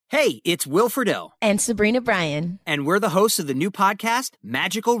Hey, it's Will Friedle. And Sabrina Bryan. And we're the hosts of the new podcast,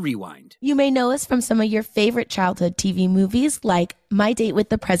 Magical Rewind. You may know us from some of your favorite childhood TV movies like My Date with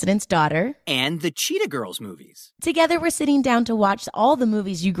the President's Daughter. And the Cheetah Girls movies. Together, we're sitting down to watch all the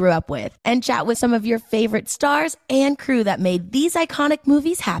movies you grew up with and chat with some of your favorite stars and crew that made these iconic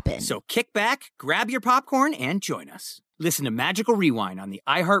movies happen. So kick back, grab your popcorn, and join us. Listen to Magical Rewind on the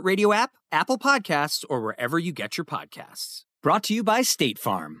iHeartRadio app, Apple Podcasts, or wherever you get your podcasts. Brought to you by State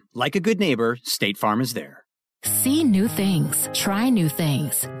Farm. Like a good neighbor, State Farm is there. See new things, try new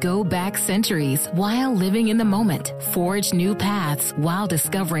things, go back centuries while living in the moment, forge new paths while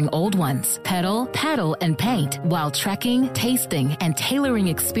discovering old ones, pedal, paddle, and paint while trekking, tasting, and tailoring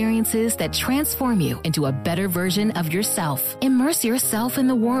experiences that transform you into a better version of yourself. Immerse yourself in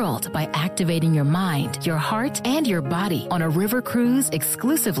the world by activating your mind, your heart, and your body on a river cruise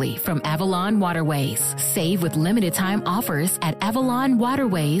exclusively from Avalon Waterways. Save with limited time offers at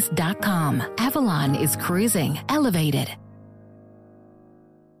AvalonWaterways.com. Avalon is cruising elevated.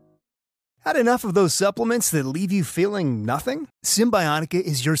 Had enough of those supplements that leave you feeling nothing? Symbiotica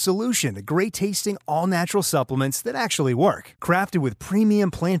is your solution to great-tasting, all-natural supplements that actually work. Crafted with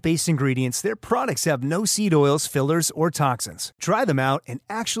premium plant-based ingredients, their products have no seed oils, fillers, or toxins. Try them out and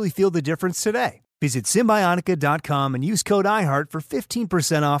actually feel the difference today. Visit Symbiotica.com and use code IHEART for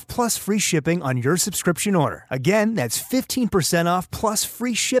 15% off plus free shipping on your subscription order. Again, that's 15% off plus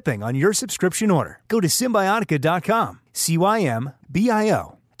free shipping on your subscription order. Go to Symbiotica.com,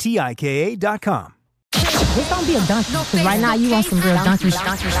 Symbiotika.com. This don't be a donkey, because right now you want some real donkey.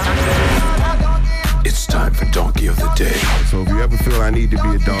 It's time for Donkey of the Day. So if you ever feel I need to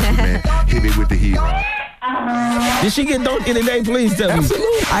be a donkey, man, hit me with the heat. Did she get donkey today? Please tell me.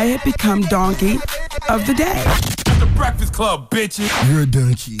 Absolutely. I have become donkey of the day. The Breakfast Club, bitches. You're a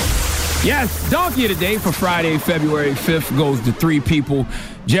donkey. Yes, donkey of the day for Friday, February 5th goes to three people,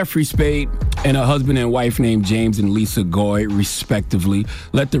 Jeffrey Spade and a husband and wife named James and Lisa Goy, respectively.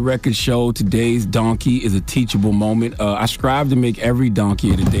 Let the record show today's donkey is a teachable moment. I strive to make every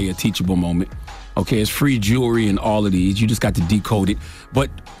donkey of the day a teachable moment. Okay, it's free jewelry and all of these. You just got to decode it. But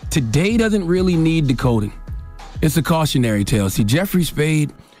today doesn't really need decoding. It's a cautionary tale. See, Jeffrey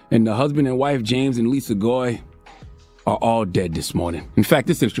Spade and the husband and wife, James and Lisa Goy, are all dead this morning. In fact,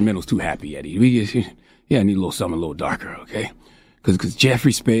 this instrumental's too happy, Eddie. I need a little something a little darker, okay? Because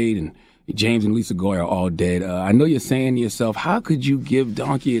Jeffrey Spade and James and Lisa Goy are all dead. I know you're saying to yourself, how could you give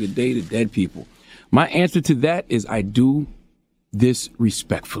Donkey of the Day to dead people? My answer to that is I do this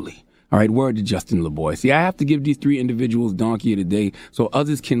respectfully. All right, word to Justin LeBoy. See, I have to give these three individuals Donkey of the Day so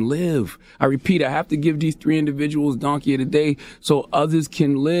others can live. I repeat, I have to give these three individuals Donkey of the Day so others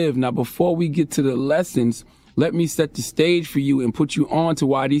can live. Now, before we get to the lessons, let me set the stage for you and put you on to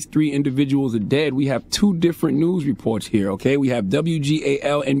why these three individuals are dead. We have two different news reports here, okay? We have WGAL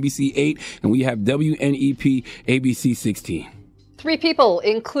NBC 8 and we have WNEP ABC 16. 3 people,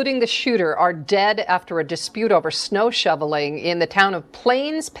 including the shooter, are dead after a dispute over snow shoveling in the town of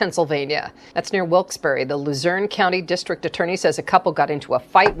Plains, Pennsylvania. That's near Wilkes-Barre. The Luzerne County District Attorney says a couple got into a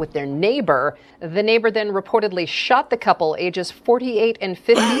fight with their neighbor. The neighbor then reportedly shot the couple, ages 48 and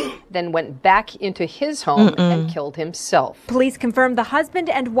 50, then went back into his home and killed himself. Police confirmed the husband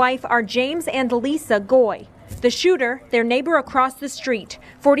and wife are James and Lisa Goy. The shooter, their neighbor across the street,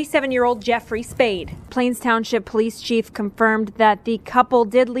 47-year-old Jeffrey Spade. Plains Township Police Chief confirmed that the couple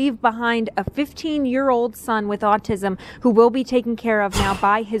did leave behind a 15-year-old son with autism who will be taken care of now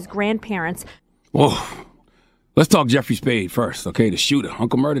by his grandparents. Whoa. Let's talk Jeffrey Spade first, okay? The shooter.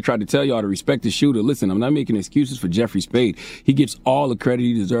 Uncle Murder tried to tell y'all to respect the shooter. Listen, I'm not making excuses for Jeffrey Spade. He gets all the credit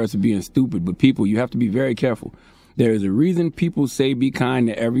he deserves for being stupid, but people, you have to be very careful. There is a reason people say be kind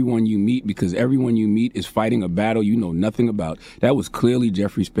to everyone you meet, because everyone you meet is fighting a battle you know nothing about. That was clearly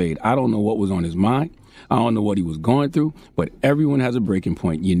Jeffrey Spade. I don't know what was on his mind. I don't know what he was going through, but everyone has a breaking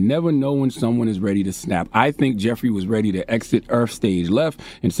point. You never know when someone is ready to snap. I think Jeffrey was ready to exit Earth stage left,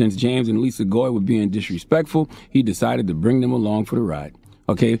 and since James and Lisa Goy were being disrespectful, he decided to bring them along for the ride.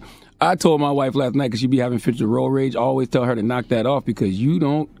 Okay? I told my wife last night, because she be having fits of road rage, I always tell her to knock that off because you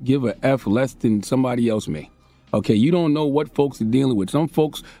don't give a F less than somebody else may. Okay, you don't know what folks are dealing with. Some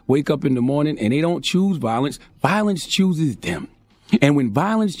folks wake up in the morning and they don't choose violence. Violence chooses them. And when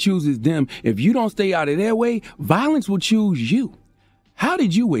violence chooses them, if you don't stay out of their way, violence will choose you. How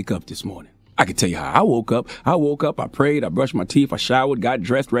did you wake up this morning? I can tell you how I woke up. I prayed, I brushed my teeth, I showered, got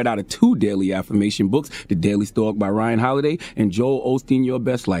dressed, read out of 2 daily affirmation books, The Daily Stoic by Ryan Holiday and Joel Osteen, Your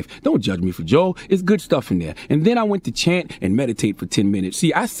Best Life. Don't judge me for Joel. It's good stuff in there. And then I went to chant and meditate for 10 minutes.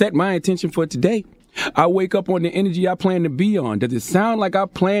 See, I set my intention for today. I wake up on the energy I plan to be on. Does it sound like I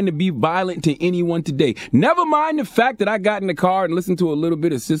plan to be violent to anyone today? Never mind the fact that I got in the car and listened to a little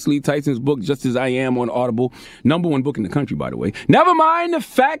bit of Cicely Tyson's book, Just As I Am, on Audible. #1 book in the country, by the way. Never mind the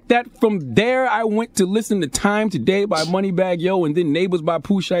fact that from there I went to listen to Time Today by Moneybagg Yo and then Neighbors by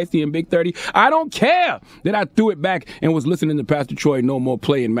Pooh Shiesty and Big 30. I don't care that I threw it back and was listening to Pastor Troy No More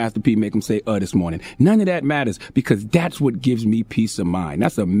Play and Master P make him say this morning. None of that matters because that's what gives me peace of mind.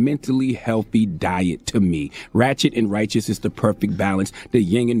 That's a mentally healthy diet to me. Ratchet and righteous is the perfect balance, the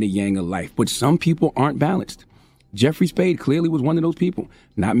yin and the yang of life. But some people aren't balanced. Jeffrey Spade clearly was one of those people.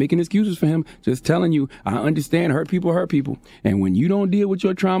 Not making excuses for him, just telling you, I understand hurt people. And when you don't deal with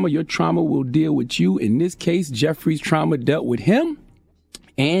your trauma will deal with you. In this case, Jeffrey's trauma dealt with him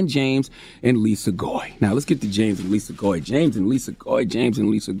and James and Lisa Goy. Now, let's get to James and Lisa Goy. James and Lisa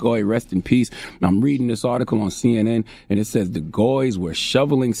Goy, rest in peace. I'm reading this article on CNN, and it says the Goys were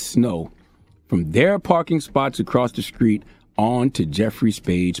shoveling snow from their parking spots across the street onto Jeffrey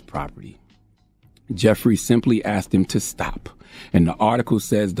Spade's property. Jeffrey simply asked him to stop. And the article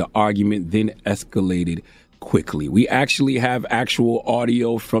says the argument then escalated quickly. We actually have actual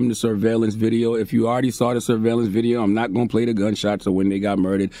audio from the surveillance video. If you already saw the surveillance video, I'm not going to play the gunshots or when they got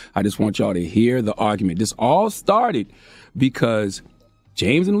murdered. I just want y'all to hear the argument. This all started because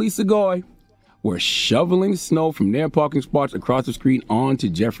James and Lisa Goy were shoveling snow from their parking spots across the street onto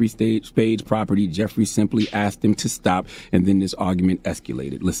Jeffrey Spade's property. Jeffrey simply asked them to stop, and then this argument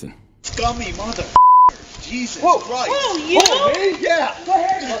escalated. Listen. Scummy mother. Jesus Whoa, Christ. Whoa, you? Oh, me? Yeah. Go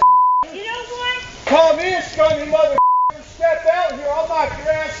ahead. You know what? Come in, scummy mother. Step out here. I'll knock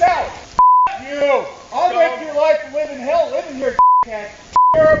your ass out. You. I'll make your life a living hell living here, cat.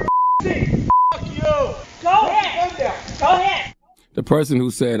 You're a Fuck you. Go ahead. Go ahead. The person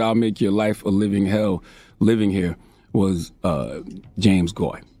who said, I'll make your life a living hell living here was James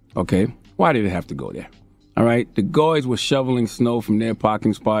Goy. Okay? Why did it have to go there? All right? The Goys were shoveling snow from their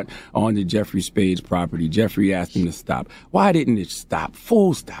parking spot onto Jeffrey Spade's property. Jeffrey asked him to stop. Why didn't it stop?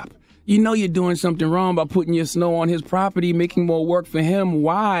 Full stop. You know you're doing something wrong by putting your snow on his property, making more work for him.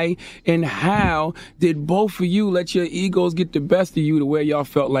 Why and how did both of you let your egos get the best of you to where y'all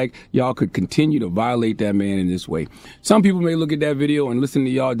felt like y'all could continue to violate that man in this way? Some people may look at that video and listen to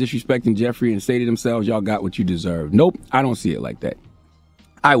y'all disrespecting Jeffrey and say to themselves, y'all got what you deserve. Nope, I don't see it like that.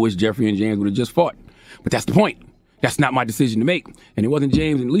 I wish Jeffrey and James would have just fought. But that's the point. That's not my decision to make. And it wasn't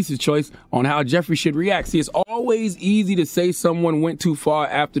James and Lisa's choice on how Jeffrey should react. See, it's always easy to say someone went too far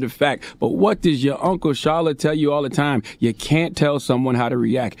after the fact. But what does your Uncle Charlotte tell you all the time? You can't tell someone how to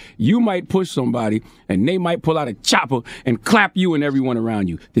react. You might push somebody and they might pull out a chopper and clap you and everyone around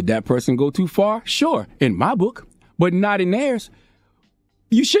you. Did that person go too far? Sure, in my book, but not in theirs.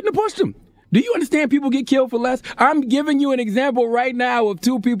 You shouldn't have pushed them. Do you understand people get killed for less? I'm giving you an example right now of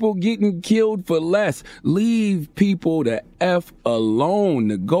two people getting killed for less. Leave people the F alone.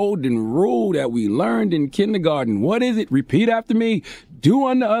 The golden rule that we learned in kindergarten. What is it? Repeat after me. Do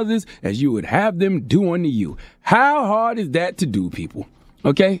unto others as you would have them do unto you. How hard is that to do, people?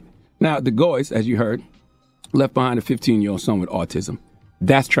 Okay? Now, the Goys, as you heard, left behind a 15-year-old son with autism.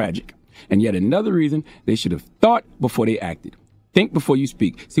 That's tragic. And yet another reason they should have thought before they acted. Think before you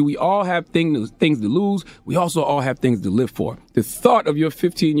speak. See, we all have things to lose. We also all have things to live for. The thought of your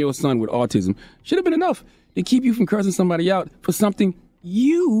 15-year-old son with autism should have been enough to keep you from cursing somebody out for something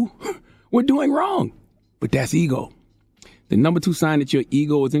you were doing wrong. But that's ego. The number 2 sign that your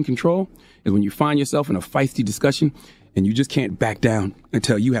ego is in control is when you find yourself in a feisty discussion and you just can't back down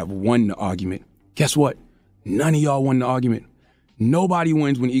until you have won the argument. Guess what? None of y'all won the argument. Nobody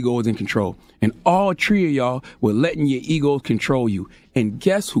wins when ego is in control. And all 3 of y'all were letting your egos control you. And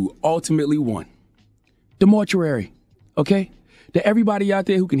guess who ultimately won? The mortuary. Okay? To everybody out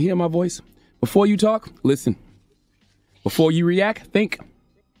there who can hear my voice, before you talk, listen. Before you react, think.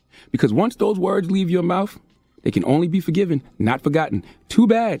 Because once those words leave your mouth, they can only be forgiven, not forgotten. Too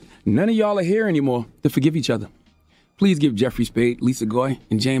bad. None of y'all are here anymore to forgive each other. Please give Jeffrey Spade, Lisa Goy,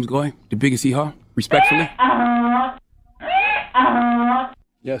 and James Goy the biggest hee-haw, respectfully.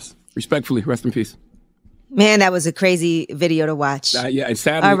 Yes, respectfully, rest in peace. Man, that was a crazy video to watch. Yeah, and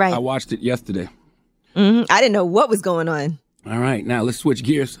sadly, right. I watched it yesterday. I didn't know what was going on. All right, now let's switch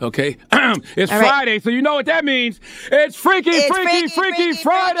gears, okay? It's Friday, so you know what that means. It's Freaky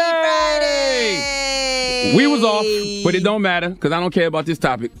Friday! We was off, but it don't matter, because I don't care about this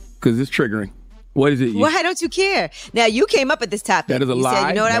topic, because it's triggering. What is it? Why don't you care? Now, you came up with this topic. That is a lie. You said,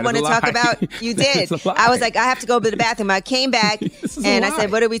 you know what I want to talk about? You did. I was like, I have to go to the bathroom. I came back, and I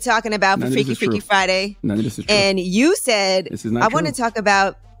said, what are we talking about for Freaky Friday? None of this is true. And you said, I want to talk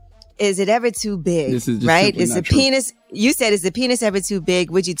about is it ever too big? This is just right? simply Is not the true. penis? You said, is the penis ever too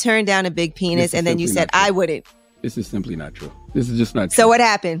big? Would you turn down a big penis? And then you said, I wouldn't. This is simply not true. This is just not true. So what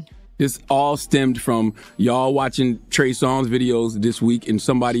happened? This all stemmed from y'all watching Trey Songz videos this week, and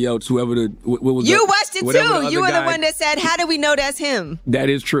somebody else, whoever what was you the, watched it whatever too. the You were other the guy- one that said, how do we know that's him? That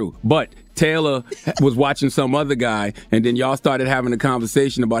is true. But Taylor was watching some other guy, and then y'all started having a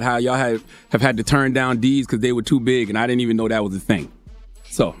conversation about how y'all have had to turn down D's because they were too big, and I didn't even know that was a thing.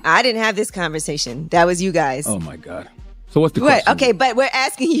 So I didn't have this conversation. That was you guys. Oh my God. So what's the What? question? Okay, but we're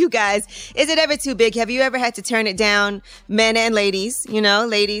asking you guys, is it ever too big? Have you ever had to turn it down? Men and ladies,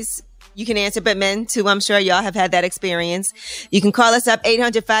 ladies, you can answer, but men too. I'm sure y'all have had that experience. You can call us up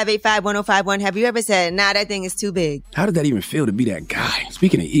 800-585-1051. Have you ever said, nah, that thing is too big? How did that even feel to be that guy?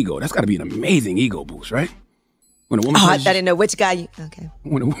 Speaking of ego, that's got to be an amazing ego boost, right? When a woman I tells you, didn't know which guy you, okay.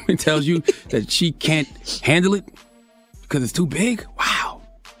 when a woman tells you that she can't handle it because it's too big, wow.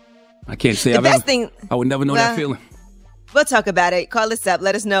 I can't say I would never know that feeling. We'll talk about it. Call us up.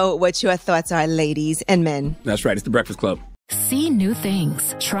 Let us know what your thoughts are, ladies and men. That's right. It's The Breakfast Club. See new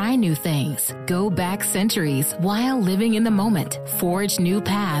things, try new things, go back centuries while living in the moment, forge new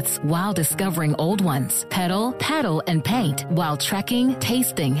paths while discovering old ones, pedal, paddle, and paint while trekking,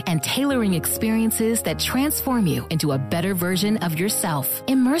 tasting, and tailoring experiences that transform you into a better version of yourself.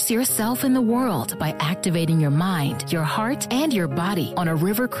 Immerse yourself in the world by activating your mind, your heart, and your body on a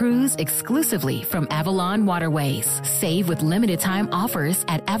river cruise exclusively from Avalon Waterways. Save with limited time offers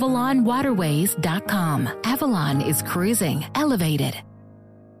at AvalonWaterways.com. Avalon is cruising elevated.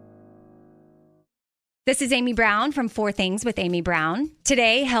 This is Amy Brown from 4 Things with Amy Brown.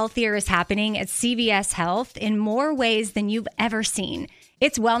 Today, Healthier is happening at CVS Health in more ways than you've ever seen.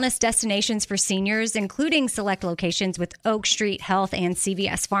 It's wellness destinations for seniors, including select locations with Oak Street Health and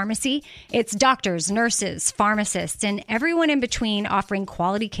CVS Pharmacy. It's doctors, nurses, pharmacists, and everyone in between offering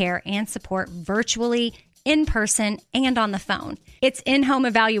quality care and support virtually, in person, and on the phone. It's in-home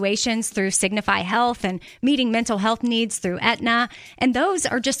evaluations through Signify Health and meeting mental health needs through Aetna. And those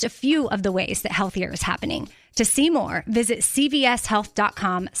are just a few of the ways that Healthier is happening. To see more, visit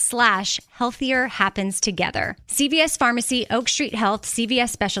cvshealth.com/healthier happens together. CVS Pharmacy, Oak Street Health,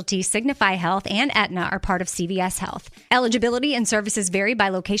 CVS Specialty, Signify Health, and Aetna are part of CVS Health. Eligibility and services vary by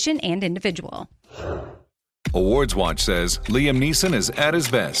location and individual. Awards Watch says Liam Neeson is at his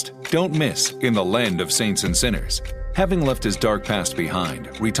best. Don't miss In the Land of Saints and Sinners. Having left his dark past behind,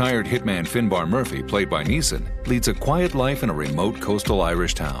 retired hitman Finbar Murphy, played by Neeson, leads a quiet life in a remote coastal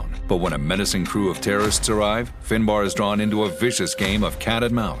Irish town. But when a menacing crew of terrorists arrive, Finbar is drawn into a vicious game of cat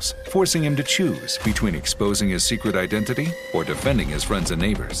and mouse, forcing him to choose between exposing his secret identity or defending his friends and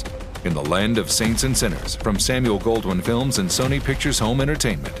neighbors. In the Land of Saints and Sinners, from Samuel Goldwyn Films and Sony Pictures Home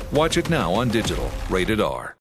Entertainment. Watch it now on digital. Rated R.